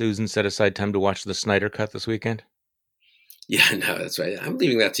you and Susan set aside time to watch the Snyder Cut this weekend? Yeah, no, that's right. I'm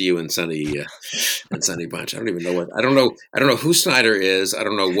leaving that to you and Sonny Bunch. I don't even know what. I don't know who Snyder is. I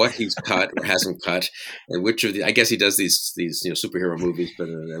don't know what he's cut or hasn't cut, and which of the. I guess he does these superhero movies, but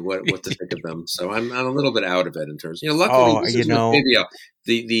what to think of them. So I'm a little bit out of it in terms. Luckily this is with JVL.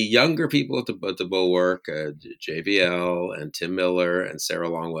 The younger people at the Bulwark, JVL and Tim Miller and Sarah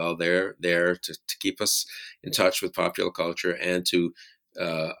Longwell, they're there to keep us in touch with popular culture and to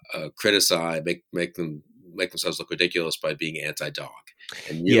criticize, make themselves look ridiculous by being anti-dog.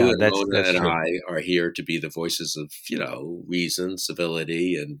 And you and Mona and true. I are here to be the voices of, reason,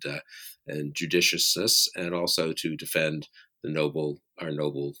 civility, and judiciousness, and also to defend our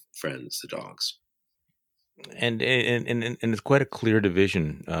noble friends, the dogs. And it's quite a clear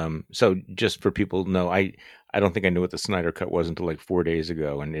division. So just for people to know, I don't think I knew what the Snyder Cut was until like 4 days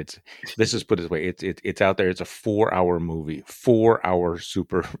ago. And this is put this way, it's out there. It's a 4-hour movie, 4-hour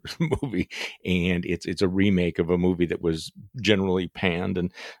super movie, and it's a remake of a movie that was generally panned.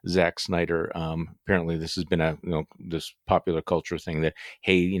 And Zack Snyder, apparently this has been this popular culture thing that,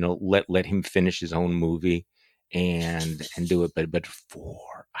 hey, let him finish his own movie and do it, but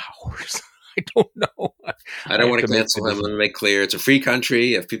 4 hours. I don't know. I don't want to cancel him. Let me make clear, it's a free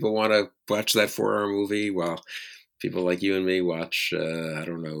country. If people want to watch that 4-hour movie, well, people like you and me watch,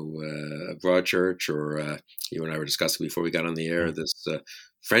 Broadchurch, or you and I were discussing before we got on the air, this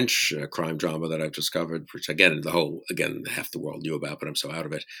French crime drama that I've discovered, which again, half the world knew about, but I'm so out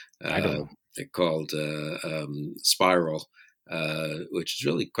of it. I don't know. It's called Spiral. Which is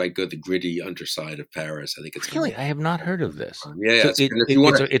really quite good. The gritty underside of Paris. I think it's really. I have not heard of this. Yeah, so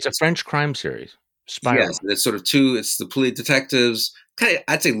it's a French crime series. Spiral. Yes, it's sort of It's the police detectives. Kind of,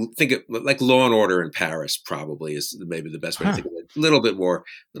 I'd say think of like Law and Order in Paris. Probably is maybe the best way to think of it. A little bit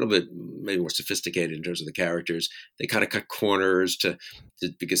maybe more sophisticated in terms of the characters. They kind of cut corners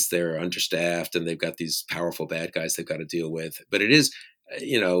because they're understaffed and they've got these powerful bad guys they've got to deal with. But it is,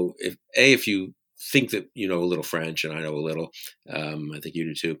 if you think that a little French, and I know a little, I think you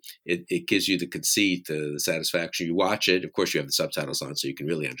do too, it gives you the conceit, the satisfaction. You watch it, of course you have the subtitles on so you can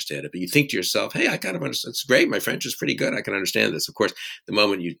really understand it, but you think to yourself, hey, I kind of understand, it's great, my French is pretty good, I can understand this. Of course, the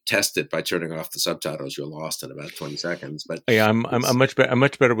moment you test it by turning off the subtitles, you're lost in about 20 seconds. But yeah, I'm much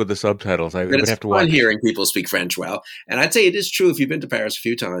better with the subtitles. I would have to watch. It's fun hearing people speak French well, and I'd say it is true if you've been to Paris a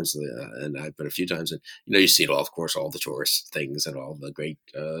few times, and I've been a few times, and you see it all, of course, all the tourist things and all the great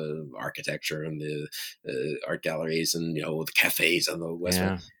architecture and the art galleries and the cafes on the west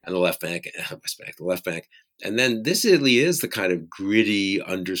bank and the left bank, and then this really is the kind of gritty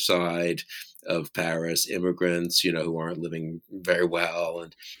underside of Paris, immigrants, who aren't living very well,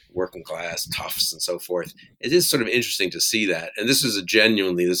 and working class toughs and so forth. It is sort of interesting to see that, and this was a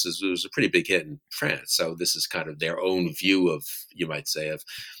pretty big hit in France. So this is kind of their own view of, you might say, of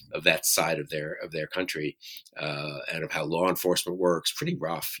that side of their country, and of how law enforcement works. Pretty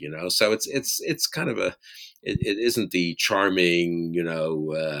rough, So it's kind of it isn't the charming,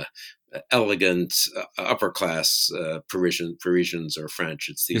 elegant upper class Parisians or French.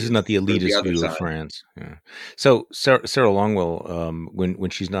 This is not the elitist view of France. Yeah. So Sarah Longwell, when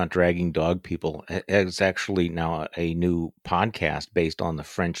she's not dragging dog people, has actually now a new podcast based on the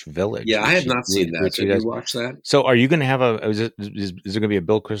French Village. Yeah, I have not seen that. Did you watch that? So are you going to have is there going to be a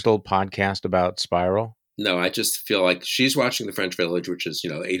Bill Kristol podcast about Spiral? No, I just feel like she's watching the French Village, which is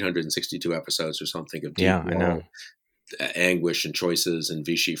 862 episodes or something of deep I know. Anguish and choices in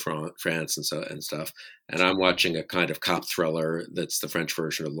Vichy France and stuff, and I'm watching a kind of cop thriller that's the French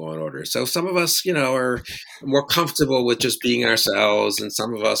version of Law and Order. So some of us, are more comfortable with just being ourselves, and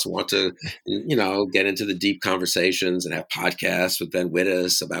some of us want to, get into the deep conversations and have podcasts with Ben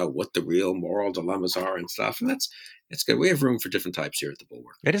Wittes about what the real moral dilemmas are and stuff. And it's good. We have room for different types here at the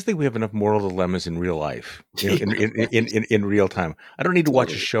Bulwark. I just think we have enough moral dilemmas in real life, in real time. I don't need to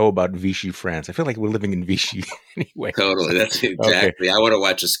watch a show about Vichy France. I feel like we're living in Vichy anyway. Totally. That's exactly. Okay. I want to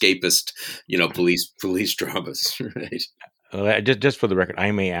watch escapist, police dramas. Right. Just for the record,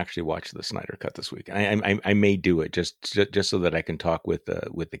 I may actually watch the Snyder Cut this week. I may do it just so that I can talk with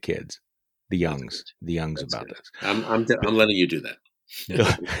the kids, the youngs about good. this. I'm letting you do that.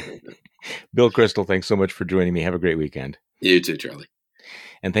 Bill Kristol, thanks so much for joining me. Have a great weekend. You too, Charlie.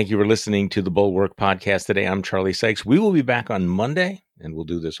 And thank you for listening to the Bulwark Podcast today. I'm Charlie Sykes. We will be back on Monday, and we'll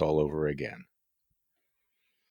do this all over again.